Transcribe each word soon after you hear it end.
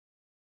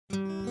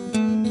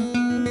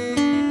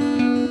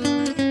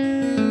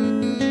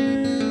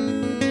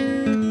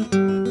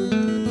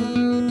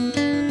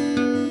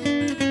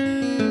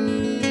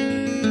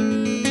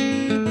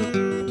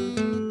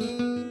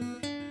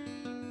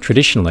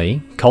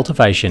Traditionally,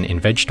 cultivation in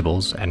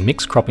vegetables and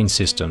mixed cropping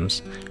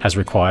systems has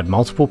required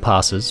multiple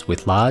passes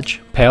with large,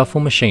 powerful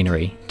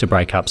machinery to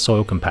break up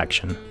soil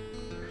compaction.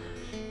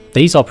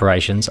 These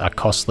operations are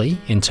costly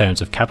in terms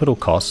of capital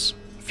costs,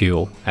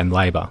 fuel and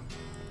labour.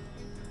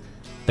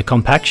 The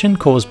compaction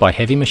caused by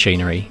heavy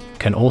machinery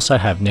can also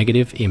have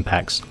negative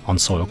impacts on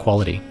soil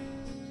quality.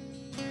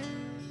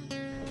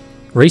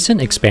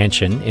 Recent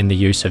expansion in the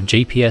use of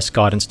GPS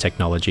guidance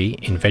technology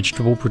in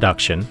vegetable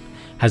production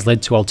has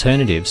led to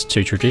alternatives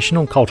to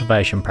traditional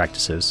cultivation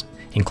practices,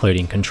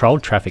 including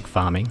controlled traffic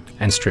farming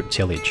and strip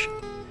tillage.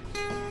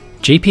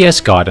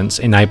 GPS guidance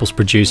enables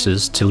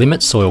producers to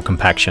limit soil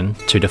compaction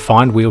to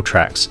defined wheel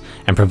tracks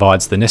and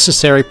provides the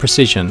necessary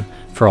precision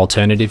for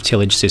alternative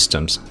tillage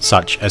systems,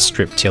 such as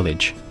strip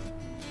tillage.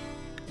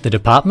 The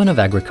Department of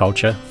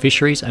Agriculture,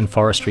 Fisheries and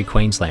Forestry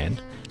Queensland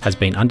has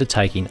been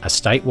undertaking a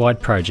statewide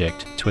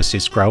project to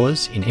assist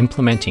growers in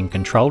implementing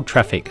controlled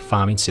traffic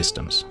farming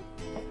systems.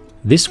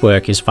 This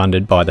work is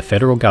funded by the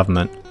federal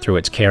government through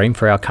its Caring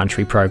for Our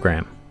Country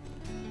program.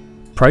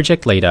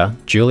 Project leader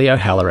Julie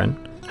O'Halloran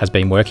has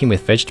been working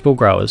with vegetable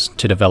growers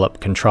to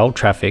develop controlled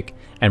traffic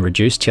and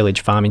reduced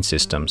tillage farming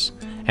systems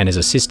and is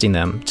assisting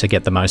them to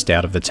get the most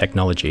out of the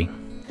technology.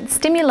 The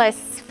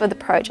stimulus for the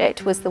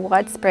project was the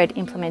widespread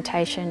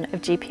implementation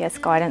of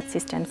GPS guidance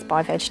systems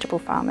by vegetable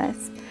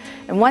farmers.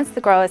 And once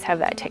the growers have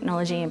that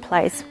technology in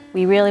place,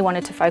 we really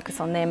wanted to focus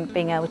on them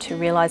being able to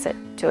realise it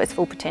to its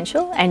full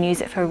potential and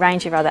use it for a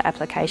range of other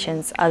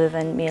applications other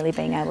than merely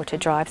being able to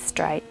drive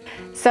straight.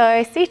 So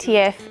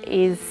CTF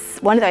is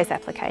one of those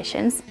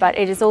applications, but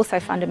it is also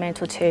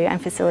fundamental to and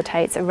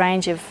facilitates a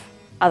range of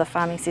other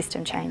farming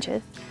system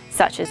changes,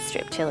 such as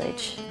strip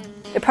tillage.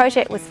 The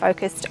project was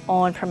focused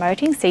on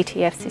promoting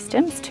CTF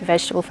systems to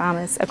vegetable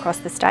farmers across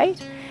the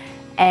state,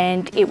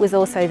 and it was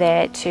also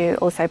there to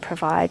also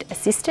provide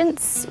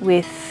assistance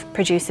with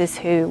producers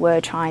who were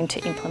trying to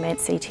implement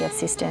CTF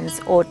systems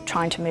or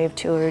trying to move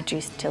to a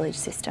reduced tillage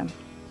system.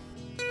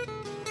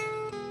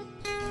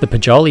 The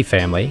Poggioli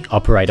family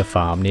operate a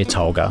farm near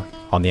Tolga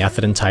on the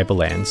Atherton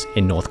Tablelands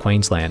in North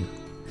Queensland.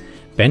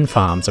 Ben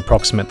farms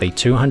approximately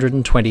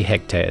 220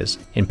 hectares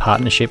in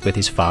partnership with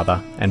his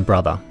father and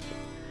brother.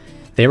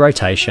 Their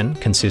rotation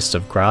consists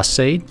of grass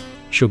seed,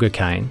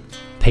 sugarcane,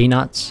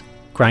 peanuts,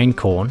 grain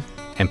corn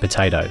and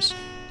potatoes.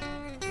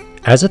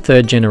 As a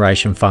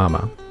third-generation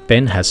farmer,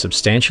 Ben has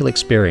substantial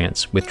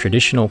experience with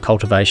traditional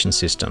cultivation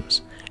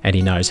systems, and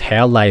he knows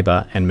how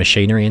labour and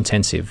machinery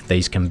intensive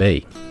these can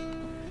be.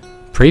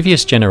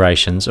 Previous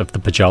generations of the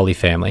Poggioli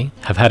family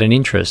have had an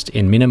interest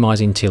in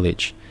minimising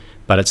tillage,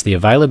 but it's the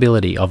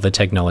availability of the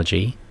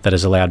technology that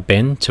has allowed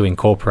Ben to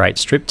incorporate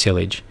strip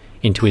tillage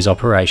into his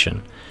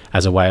operation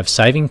as a way of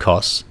saving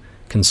costs,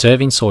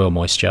 conserving soil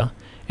moisture,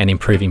 and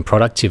improving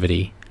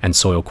productivity and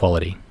soil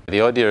quality. The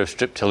idea of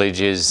strip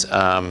tillage is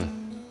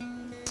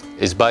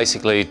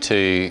basically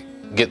to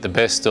get the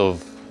best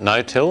of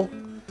no-till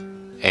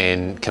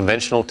and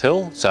conventional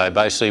till. So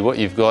basically what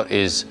you've got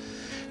is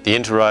the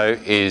inter-row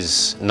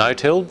is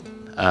no-tilled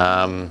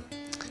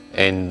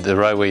and the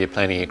row where you're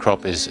planting your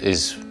crop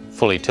is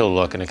fully tilled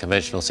like in a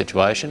conventional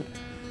situation.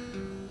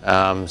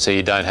 So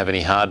you don't have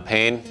any hard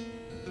pan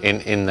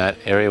in that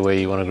area where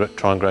you want to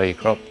try and grow your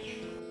crop.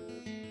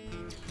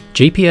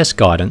 GPS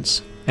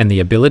guidance and the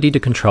ability to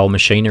control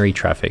machinery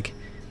traffic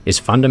is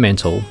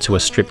fundamental to a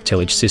strip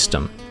tillage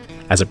system,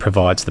 as it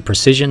provides the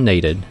precision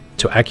needed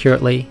to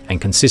accurately and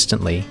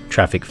consistently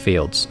traffic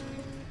fields.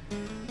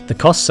 The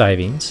cost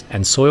savings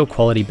and soil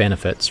quality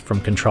benefits from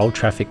controlled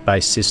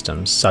traffic-based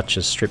systems such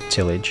as strip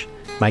tillage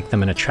make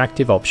them an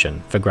attractive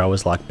option for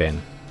growers like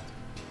Ben.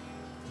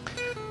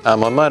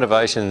 My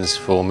motivations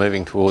for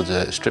moving towards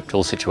a strip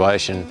till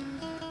situation,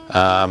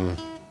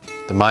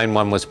 the main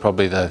one was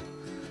probably the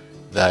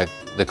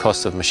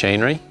cost of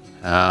machinery,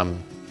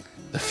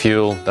 the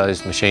fuel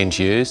those machines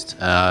used,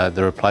 the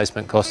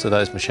replacement cost of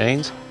those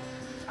machines.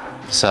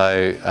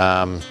 So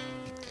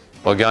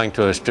by going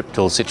to a strip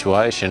till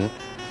situation,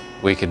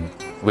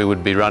 we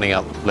would be running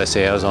up less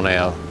hours on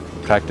our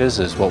tractors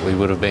as what we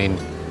would have been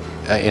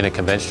in a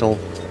conventional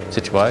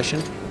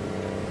situation.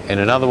 And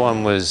another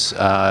one was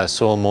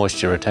soil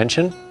moisture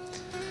retention.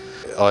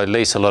 I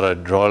lease a lot of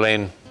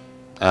dryland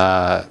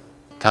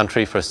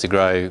country for us to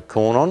grow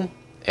corn on,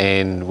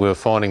 and we were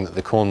finding that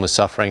the corn was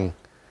suffering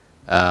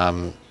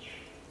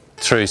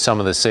through some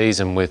of the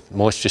season with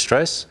moisture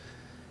stress,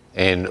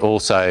 and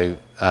also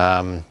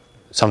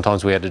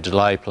sometimes we had to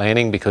delay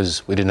planting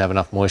because we didn't have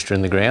enough moisture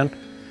in the ground,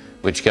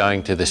 which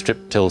going to the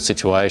strip till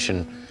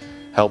situation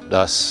helped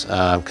us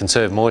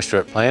conserve moisture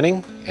at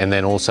planting, and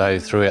then also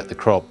throughout the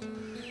crop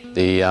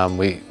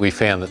we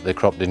found that the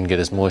crop didn't get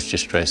as moisture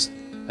stressed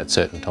at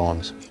certain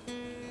times.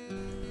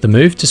 The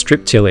move to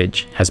strip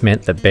tillage has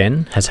meant that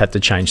Ben has had to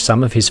change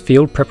some of his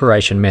field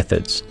preparation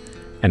methods,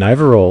 and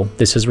overall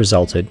this has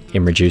resulted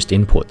in reduced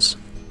inputs.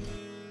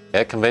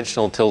 Our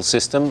conventional till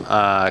system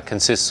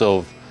consists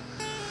of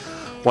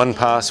one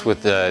pass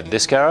with the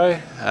disc arrow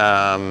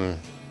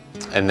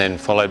and then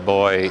followed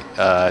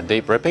by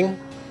deep ripping,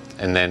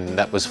 and then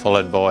that was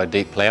followed by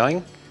deep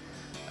ploughing.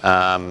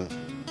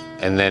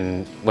 and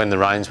then when the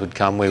rains would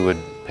come, we would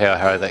power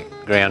harrow that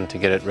ground to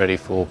get it ready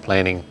for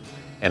planting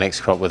our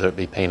next crop, whether it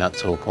be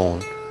peanuts or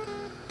corn.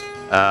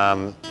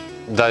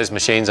 Those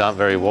machines aren't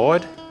very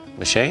wide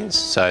machines,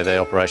 so the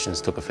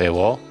operations took a fair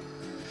while.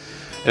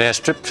 And our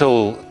strip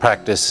till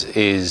practice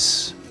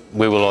is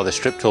we will either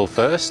strip till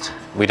first,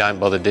 we don't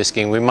bother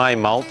disking, we may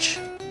mulch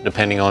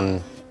depending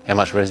on how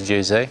much residue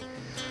is there,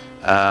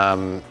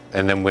 and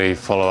then we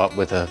follow up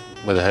with a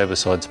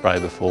herbicide spray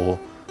before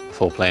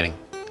planting.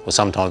 Or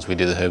sometimes we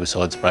do the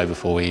herbicide spray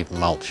before we even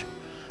mulch,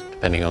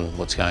 depending on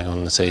what's going on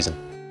in the season.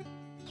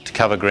 To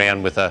cover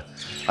ground with a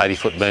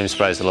 80-foot boom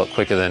spray is a lot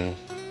quicker than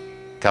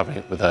covering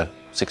it with a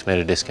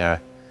 6-metre disc harrow.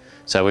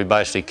 So we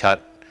basically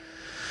cut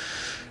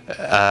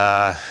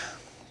about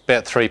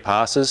 3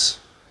 passes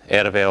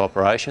out of our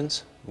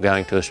operations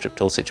going to a strip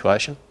till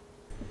situation.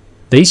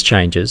 These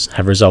changes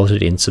have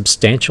resulted in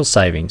substantial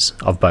savings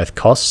of both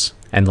costs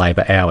and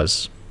labour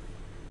hours.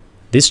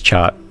 This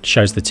chart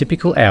shows the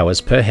typical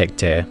hours per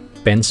hectare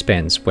Ben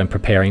spends when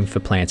preparing for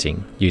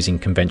planting using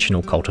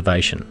conventional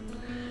cultivation.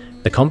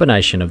 The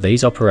combination of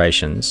these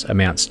operations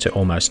amounts to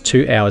almost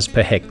 2 hours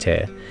per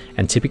hectare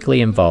and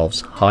typically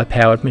involves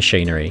high-powered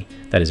machinery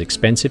that is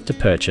expensive to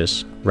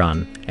purchase,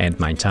 run and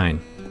maintain.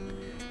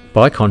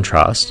 By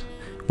contrast,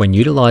 when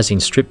utilising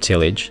strip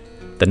tillage,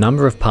 the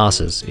number of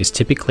passes is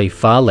typically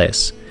far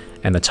less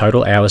and the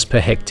total hours per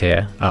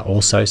hectare are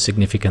also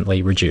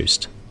significantly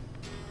reduced.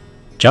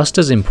 Just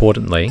as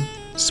importantly,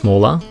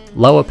 smaller,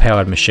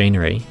 lower-powered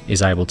machinery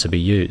is able to be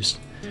used,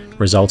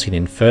 resulting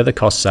in further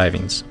cost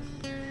savings.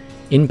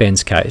 In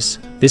Ben's case,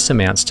 this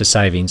amounts to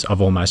savings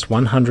of almost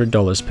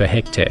 $100 per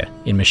hectare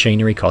in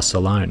machinery costs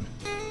alone.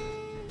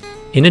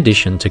 In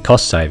addition to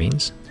cost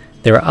savings,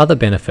 there are other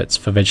benefits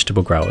for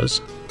vegetable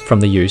growers from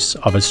the use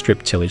of a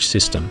strip tillage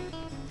system.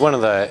 One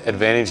of the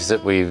advantages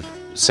that we've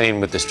seen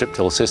with the strip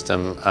till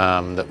system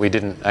that we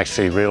didn't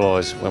actually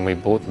realise when we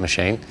bought the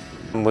machine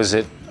was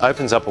it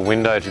opens up a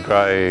window to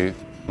grow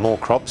more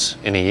crops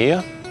in a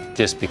year,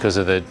 just because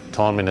of the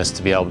timeliness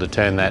to be able to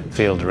turn that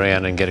field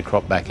around and get a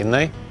crop back in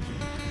there.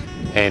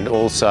 And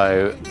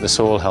also the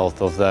soil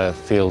health of the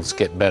fields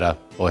get better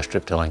by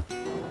strip tilling.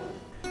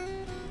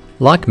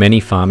 Like many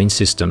farming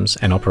systems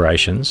and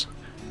operations,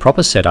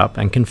 proper setup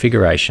and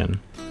configuration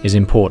is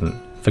important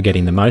for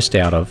getting the most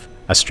out of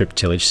a strip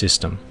tillage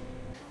system.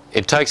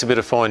 It takes a bit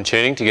of fine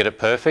tuning to get it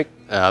perfect.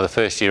 The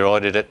first year I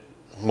did it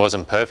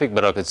wasn't perfect,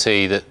 but I could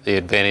see that the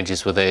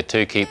advantages were there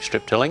to keep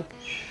strip tilling.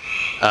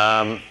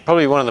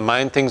 Probably one of the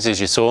main things is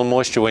your soil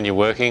moisture when you're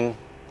working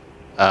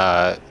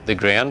the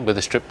ground with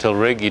a strip till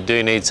rig. You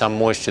do need some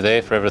moisture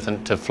there for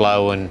everything to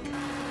flow and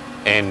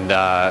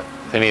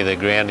any of the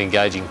ground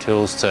engaging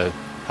tools to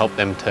help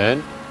them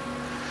turn.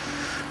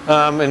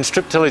 And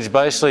strip tillage,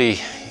 basically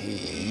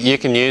you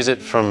can use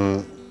it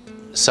from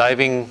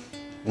saving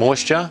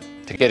moisture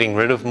to getting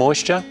rid of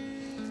moisture,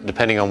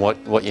 depending on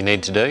what you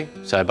need to do.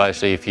 So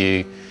basically if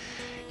you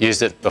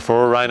used it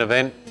before a rain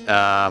event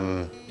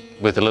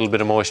with a little bit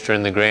of moisture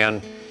in the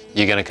ground,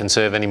 you're going to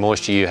conserve any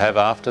moisture you have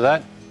after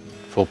that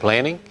for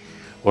planting.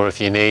 Or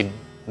if you need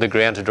the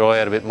ground to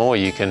dry out a bit more,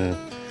 you can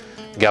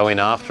go in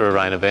after a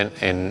rain event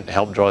and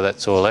help dry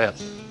that soil out.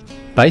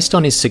 Based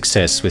on his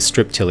success with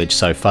strip tillage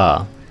so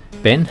far,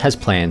 Ben has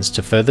plans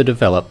to further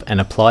develop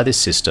and apply this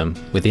system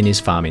within his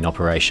farming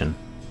operation.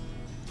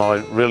 I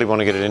really want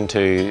to get it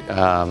into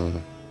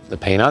the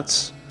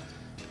peanuts,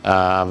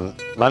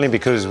 mainly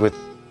because with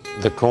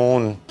the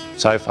corn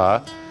so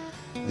far,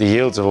 the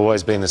yields have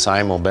always been the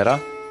same or better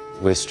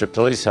with strip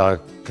tillage, so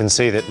I can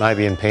see that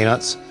maybe in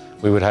peanuts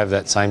we would have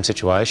that same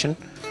situation.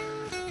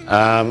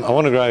 I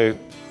want to grow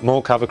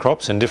more cover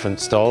crops and different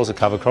styles of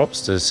cover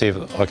crops to see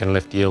if I can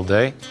lift yield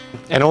there.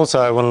 And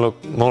also I want to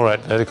look more at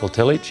vertical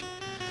tillage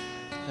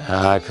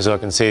because I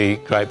can see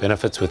great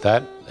benefits with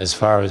that. As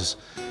far as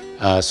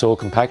soil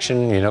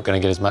compaction, you're not going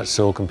to get as much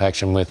soil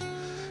compaction with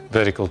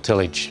vertical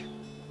tillage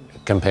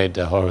compared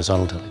to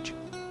horizontal tillage.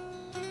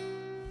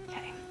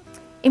 Okay.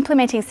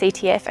 Implementing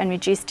CTF and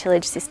reduced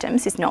tillage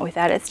systems is not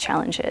without its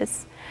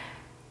challenges.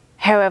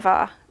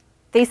 However,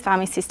 these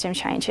farming system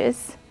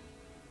changes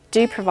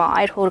do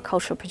provide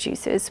horticultural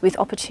producers with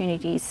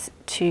opportunities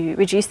to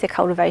reduce their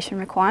cultivation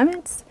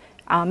requirements,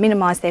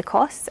 minimise their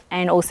costs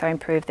and also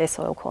improve their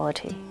soil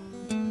quality.